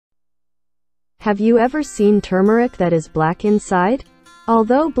Have you ever seen turmeric that is black inside?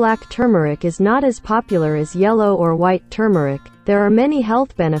 Although black turmeric is not as popular as yellow or white turmeric, there are many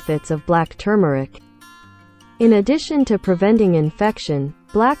health benefits of black turmeric. In addition to preventing infection,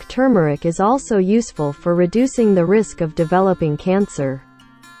 black turmeric is also useful for reducing the risk of developing cancer.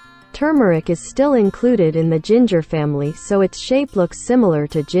 Turmeric is still included in the ginger family, so its shape looks similar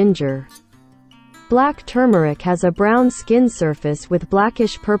to ginger. Black turmeric has a brown skin surface with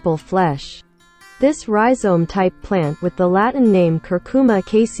blackish-purple flesh. This rhizome-type plant with the Latin name Curcuma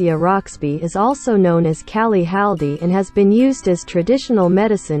acacia roxby is also known as Kali haldi and has been used as traditional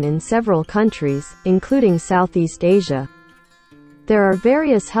medicine in several countries, including Southeast Asia. There are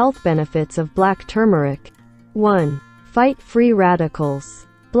various health benefits of black turmeric. 1. Fight free radicals.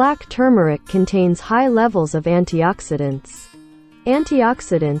 Black turmeric contains high levels of antioxidants.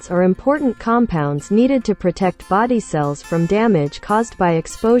 Antioxidants are important compounds needed to protect body cells from damage caused by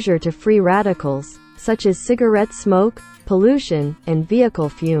exposure to free radicals, such as cigarette smoke, pollution, and vehicle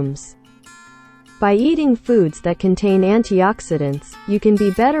fumes. By eating foods that contain antioxidants, you can be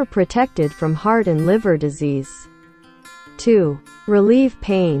better protected from heart and liver disease. 2. Relieve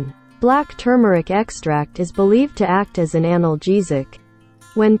pain. Black turmeric extract is believed to act as an analgesic.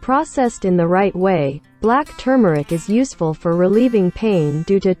 When processed in the right way, black turmeric is useful for relieving pain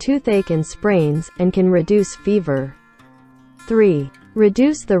due to toothache and sprains, and can reduce fever. 3.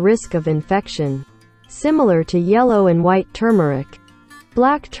 Reduce the risk of infection. Similar to yellow and white turmeric,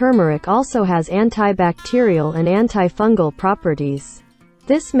 black turmeric also has antibacterial and antifungal properties.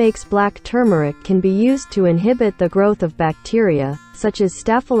 This makes black turmeric can be used to inhibit the growth of bacteria, such as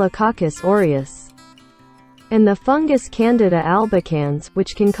Staphylococcus aureus, and the fungus Candida albicans,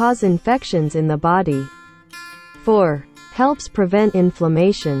 which can cause infections in the body. 4. Helps prevent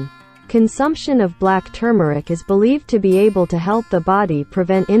inflammation. Consumption of black turmeric is believed to be able to help the body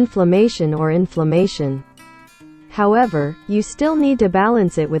prevent inflammation or inflammation. However, you still need to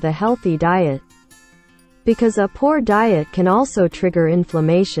balance it with a healthy diet, because a poor diet can also trigger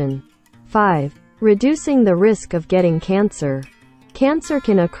inflammation. 5. Reducing the risk of getting cancer. Cancer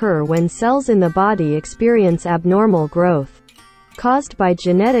can occur when cells in the body experience abnormal growth, caused by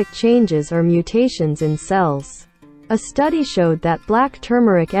genetic changes or mutations in cells. A study showed that black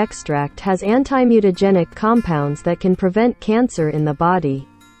turmeric extract has antimutagenic compounds that can prevent cancer in the body.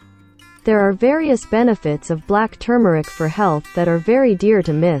 There are various benefits of black turmeric for health that are very dear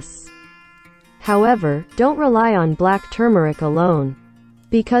to miss. However, don't rely on black turmeric alone,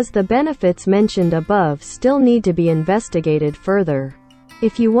 because the benefits mentioned above still need to be investigated further.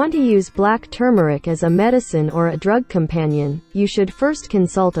 If you want to use black turmeric as a medicine or a drug companion, you should first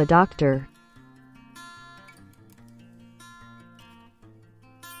consult a doctor.